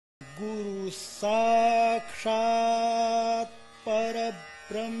Guru Sakshat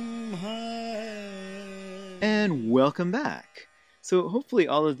Parabrahma. And welcome back. So hopefully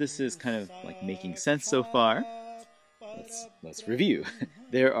all of this is kind of like making sense so far. Let's review.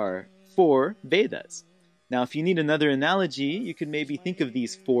 There are 4 Vedas. Now, if you need another analogy, you could maybe think of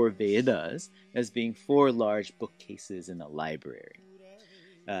these 4 Vedas as being 4 large bookcases in a library.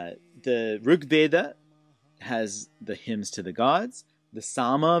 The Rig Veda has the hymns to the gods. The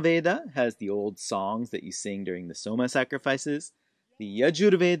Sama Veda has the old songs that you sing during the Soma sacrifices. The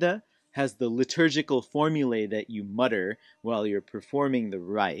Yajur Veda has the liturgical formulae that you mutter while you're performing the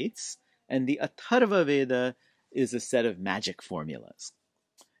rites. And the Atharva Veda is a set of magic formulas.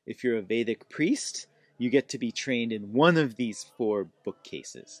 If you're a Vedic priest, you get to be trained in one of these 4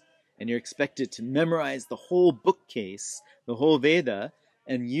 bookcases. And you're expected to memorize the whole bookcase, the whole Veda,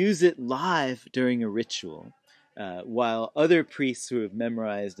 and use it live during a ritual, while other priests who have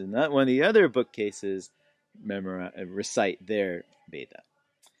memorized in one of the other bookcases recite their Veda.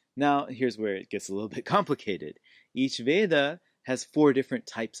 Now, here's where it gets a little bit complicated. Each Veda has 4 different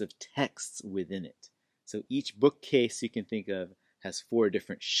types of texts within it. So each bookcase you can think of has 4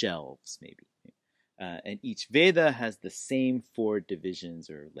 different shelves, maybe. And each Veda has the same 4 divisions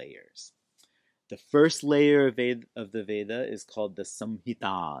or layers. The first layer of the Veda is called the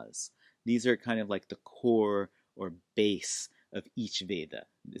Samhitas. These are kind of like the core or base of each Veda.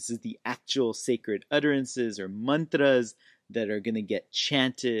 This is the actual sacred utterances or mantras that are going to get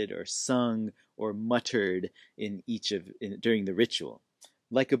chanted or sung or muttered during the ritual.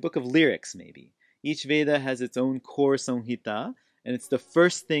 Like a book of lyrics, maybe. Each Veda has its own core Samhita, and it's the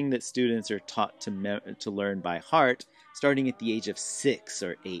first thing that students are taught to learn by heart, starting at the age of 6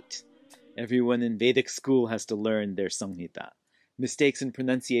 or 8. Everyone in Vedic school has to learn their Samhita. Mistakes in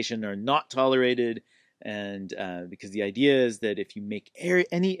pronunciation are not tolerated, and because the idea is that if you make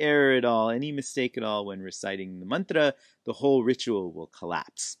any error at all, any mistake at all when reciting the mantra, the whole ritual will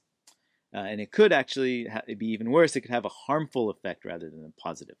collapse. And it could actually be even worse. It could have a harmful effect rather than a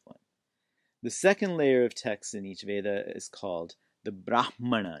positive one. The second layer of texts in each Veda is called the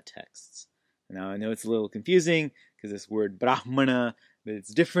Brahmana texts. Now, I know it's a little confusing because this word Brahmana, but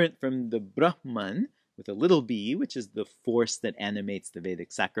it's different from the Brahman with a little b, which is the force that animates the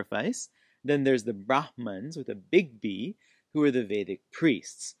Vedic sacrifice. Then there's the Brahmans with a big B, who are the Vedic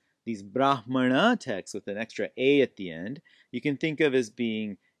priests. These Brahmana texts with an extra A at the end, you can think of as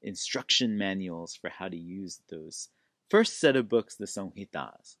being instruction manuals for how to use those first set of books, the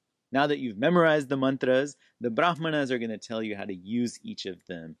Samhitas. Now that you've memorized the mantras, the Brahmanas are going to tell you how to use each of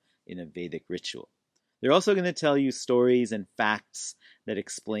them in a Vedic ritual. They're also going to tell you stories and facts that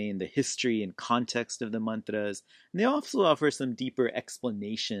explain the history and context of the mantras. And they also offer some deeper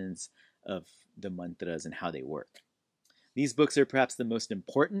explanations of the mantras and how they work. These books are perhaps the most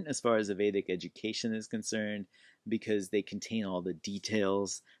important as far as the Vedic education is concerned because they contain all the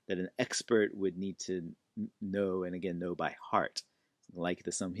details that an expert would need to know and again know by heart. Like the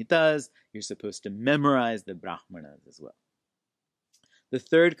Samhitas, you're supposed to memorize the Brahmanas as well. The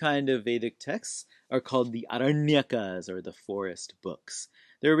third kind of Vedic texts are called the Aranyakas, or the forest books.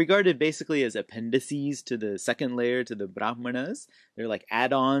 They're regarded basically as appendices to the second layer, to the Brahmanas. They're like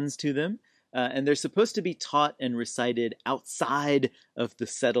add-ons to them. And they're supposed to be taught and recited outside of the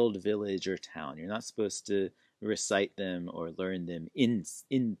settled village or town. You're not supposed to recite them or learn them in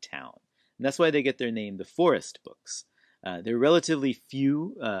town. And that's why they get their name, the forest books. There are relatively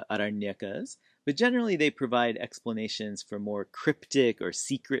few Aranyakas, but generally they provide explanations for more cryptic or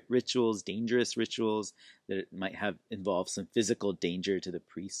secret rituals, dangerous rituals that might involve some physical danger to the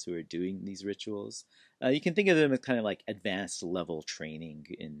priests who are doing these rituals. You can think of them as kind of like advanced level training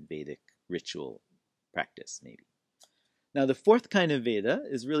in Vedic ritual practice, maybe. Now, the fourth kind of Veda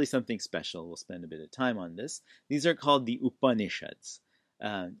is really something special. We'll spend a bit of time on this. These are called the Upanishads.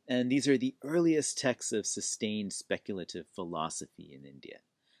 And these are the earliest texts of sustained speculative philosophy in India.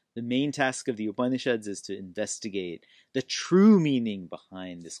 The main task of the Upanishads is to investigate the true meaning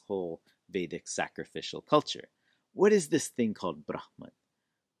behind this whole Vedic sacrificial culture. What is this thing called Brahman?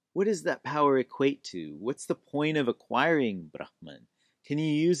 What does that power equate to? What's the point of acquiring Brahman? Can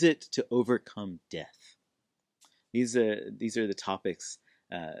you use it to overcome death? These are the topics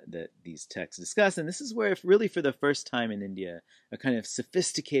that these texts discuss, and this is where, really for the first time in India, a kind of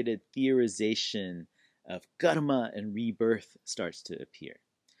sophisticated theorization of karma and rebirth starts to appear.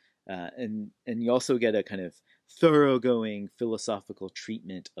 And you also get a kind of thoroughgoing philosophical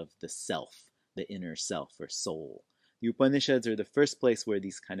treatment of the self, the inner self or soul. The Upanishads are the first place where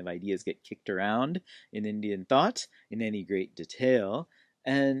these kind of ideas get kicked around in Indian thought in any great detail.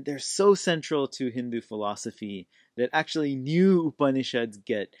 And they're so central to Hindu philosophy that actually new Upanishads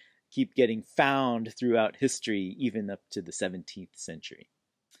get keep getting found throughout history, even up to the 17th century.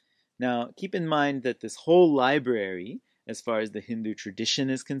 Now, keep in mind that this whole library, as far as the Hindu tradition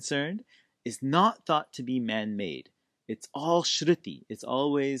is concerned, is not thought to be man-made. It's all Shruti. It's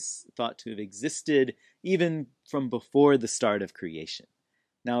always thought to have existed even from before the start of creation.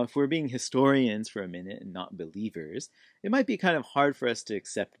 Now, if we're being historians for a minute and not believers, it might be kind of hard for us to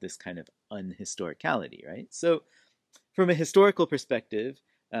accept this kind of unhistoricality, right? So, from a historical perspective,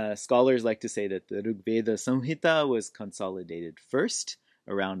 scholars like to say that the Rig Veda Samhita was consolidated first,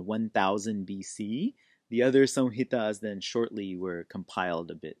 around 1000 BC. The other Samhitas then shortly were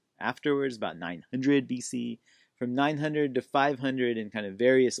compiled a bit afterwards, about 900 BC. From 900 to 500 in kind of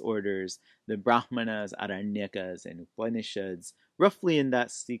various orders, the Brahmanas, Aranyakas, and Upanishads, roughly in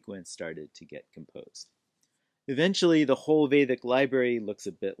that sequence, started to get composed. Eventually, the whole Vedic library looks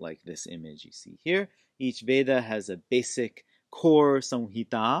a bit like this image you see here. Each Veda has a basic core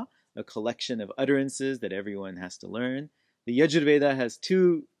Samhita, a collection of utterances that everyone has to learn. The Yajurveda has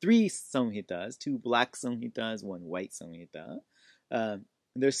three Samhitas, two black Samhitas, one white Samhita.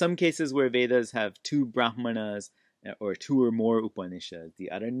 There's some cases where Vedas have two Brahmanas or two or more Upanishads. The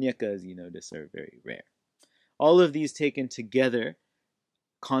Aranyakas, you notice, are very rare. All of these taken together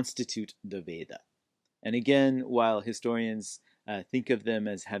constitute the Veda. And again, while historians think of them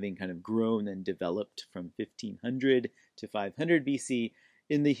as having kind of grown and developed from 1500 to 500 BC,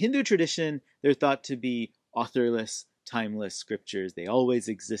 in the Hindu tradition, they're thought to be authorless, timeless scriptures. They always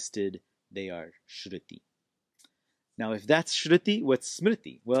existed. They are Shruti. Now, if that's Shruti, what's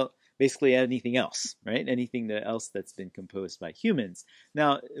Smriti? Well, basically anything else, right? Anything else that's been composed by humans.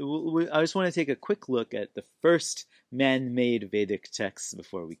 Now, I just want to take a quick look at the first man-made Vedic texts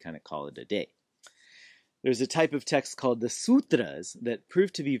before we kind of call it a day. There's a type of text called the Sutras that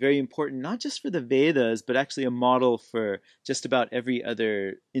proved to be very important, not just for the Vedas, but actually a model for just about every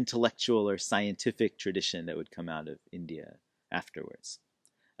other intellectual or scientific tradition that would come out of India afterwards.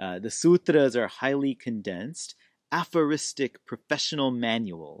 The Sutras are highly condensed, aphoristic professional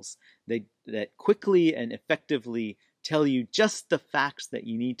manuals that quickly and effectively tell you just the facts that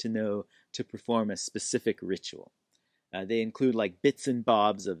you need to know to perform a specific ritual. They include like bits and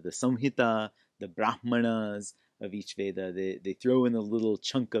bobs of the Samhita, the Brahmanas of each Veda. They throw in a little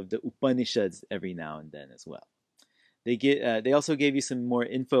chunk of the Upanishads every now and then as well. They also gave you some more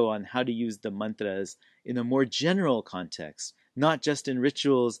info on how to use the mantras in a more general context, not just in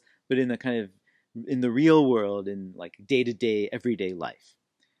rituals, but in in the real world, in like day-to-day, everyday life.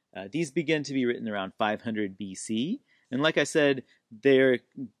 These begin to be written around 500 BC, and like I said, they're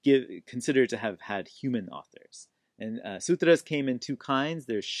considered to have had human authors. And sutras came in two kinds.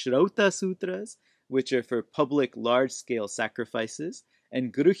 There's Shrauta Sutras, which are for public large-scale sacrifices,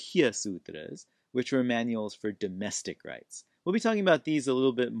 and Gruhya Sutras, which were manuals for domestic rites. We'll be talking about these a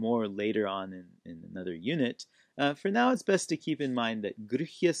little bit more later on in another unit. For now, it's best to keep in mind that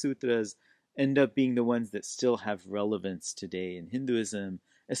Gruhya Sutras end up being the ones that still have relevance today in Hinduism,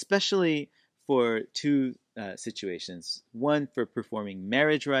 especially for two situations. One, for performing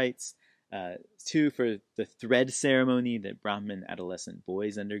marriage rites. Two, for the thread ceremony that Brahmin adolescent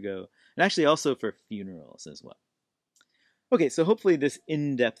boys undergo. And actually also for funerals as well. Okay, so hopefully this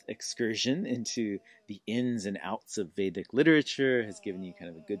in-depth excursion into the ins and outs of Vedic literature has given you kind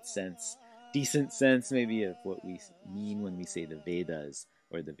of a good sense, decent sense maybe, of what we mean when we say the Vedas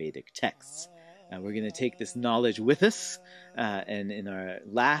or the Vedic texts. We're going to take this knowledge with us, and in our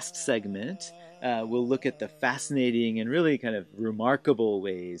last segment, we'll look at the fascinating and really kind of remarkable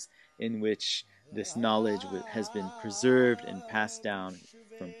ways in which this knowledge has been preserved and passed down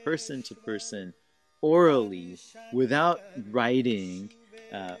from person to person orally without writing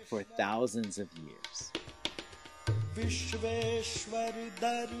for thousands of years. Vishveshwar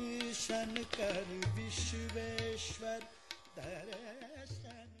darshan kar Vishveshwar darshan